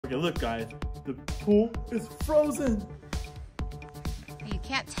Okay, look guys, the pool is frozen. You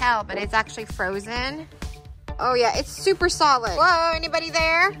can't tell, but it's actually frozen. Oh yeah, it's super solid. Whoa, anybody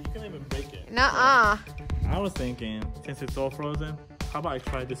there? You can't even break it. Nuh-uh. I was thinking, since it's all frozen, how about I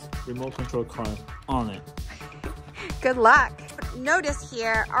try this remote control car on it? Good luck. Notice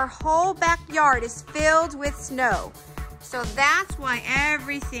here, our whole backyard is filled with snow. So that's why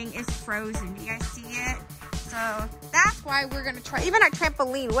everything is frozen. You guys see it? So that's why we're gonna try, even our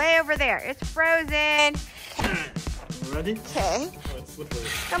trampoline way over there, it's frozen. Ready? Okay. Oh, it's slippery.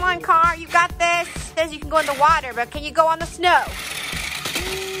 Come on, car, you got this. It says you can go in the water, but can you go on the snow?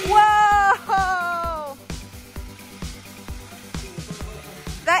 Whoa!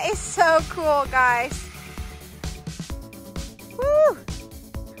 That is so cool, guys. Woo!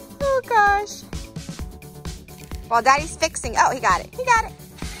 Oh gosh. While Daddy's fixing, oh, he got it. He got it.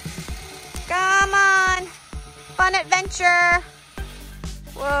 Come on. Fun adventure.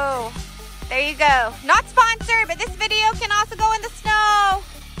 Whoa. There you go. Not sponsored, but this video can also go in the snow.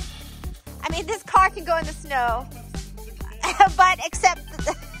 I mean, this car can go in the snow. But except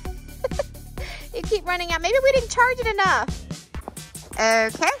you keep running out. Maybe we didn't charge it enough.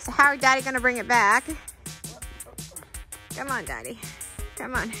 Okay, so how are Daddy gonna bring it back? Come on, Daddy.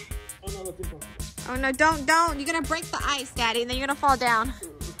 Come on. Oh no, don't. You're gonna break the ice, Daddy, and then you're gonna fall down.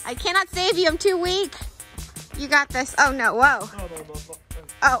 I cannot save you, I'm too weak. You got this. Oh no, whoa.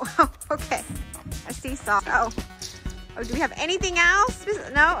 Oh, okay. A seesaw. Oh, do we have anything else?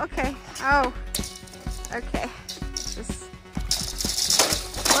 No? Okay. Oh, okay. Just...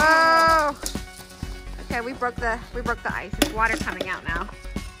 Whoa. Okay, we broke the ice. There's water coming out now.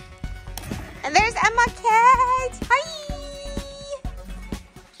 And there's Emma Kate. Hi.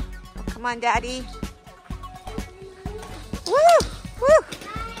 Oh, come on, Daddy. Woo! Woo!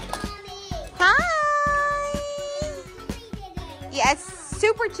 Hi. Yeah, it's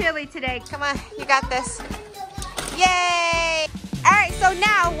super chilly today. Come on, you got this. Yay! All right, so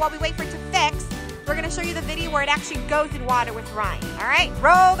now while we wait for it to fix, we're gonna show you the video where it actually goes in water with Ryan. All right,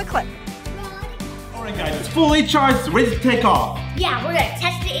 roll the clip. All right, guys, it's fully charged, ready to take off. Yeah, we're gonna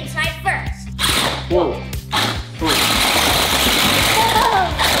test it inside first. Whoa.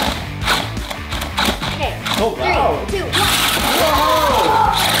 Okay. Oh, wow. 3, 2, 1.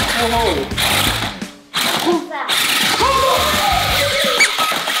 Whoa.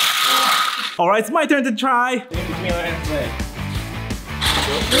 All right, it's my turn to try.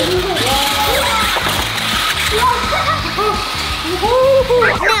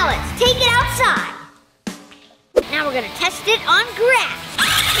 Now let's take it outside. Now we're gonna test it on grass.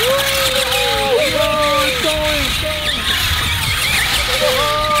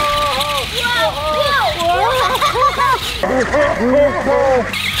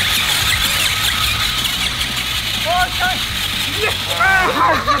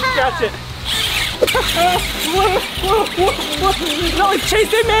 Catch it. No, it's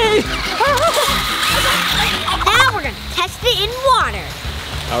chasing me. Now we're gonna test it in water.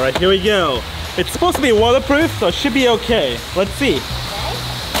 All right, here we go. It's supposed to be waterproof, so it should be okay. Let's see. Okay.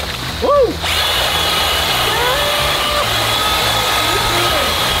 Woo!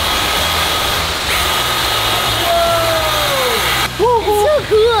 It's so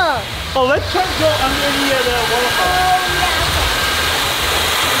cool. Oh, let's try to go under the waterfall.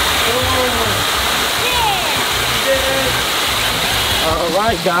 All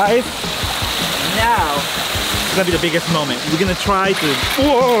right, guys. Now it's gonna be the biggest moment. We're gonna try to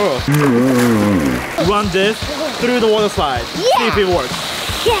run this through the water slide. Yeah. See if it works.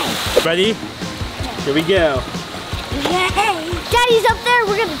 Okay. Ready? Here we go. Yay. Daddy's up there.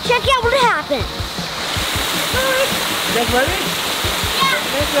 We're gonna check out what happened. You guys ready?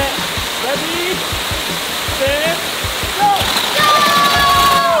 Yeah. Ready, set, go! Go!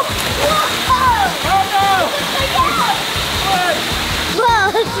 Oh no! What?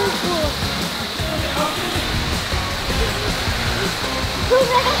 Whoa, that's so cool.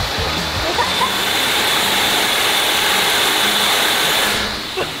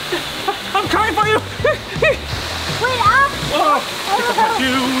 I'm coming for you! Wait, up! Oh, pick up my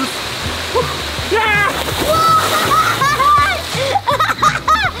shoes! Yeah!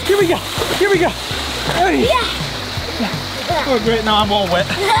 Here we go! Here we go! Hey. Yeah! Oh great, now I'm all wet.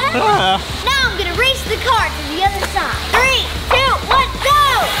 Now I'm gonna race the car to the other side. 3, 2, 1, go!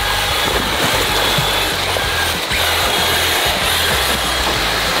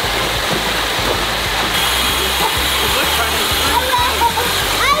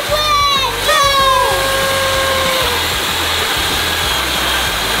 I win!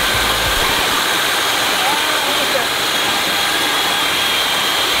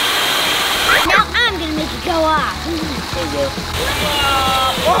 Now I'm gonna make it go off. There you go.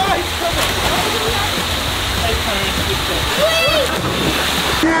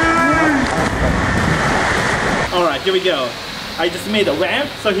 here we go. I just made a ramp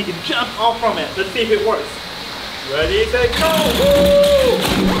so he can jump off from it. Let's see if it works. Ready, set, go! Woo!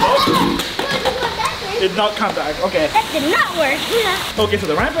 It did not come back. Okay. That did not work. Okay, so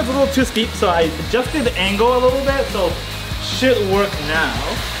the ramp is a little too steep, so I adjusted the angle a little bit, so should work now.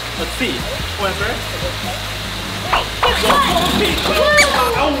 Let's see. What's that?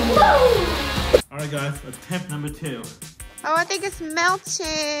 Alright guys, attempt number 2. Oh, I think it's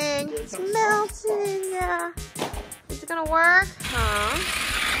melting. It's melting, yeah. Is it gonna work? Huh?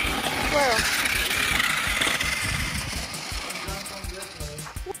 Whoa.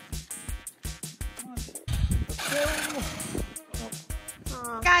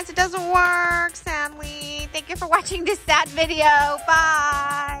 Guys, it doesn't work, sadly. Thank you for watching this sad video.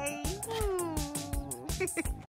 Bye.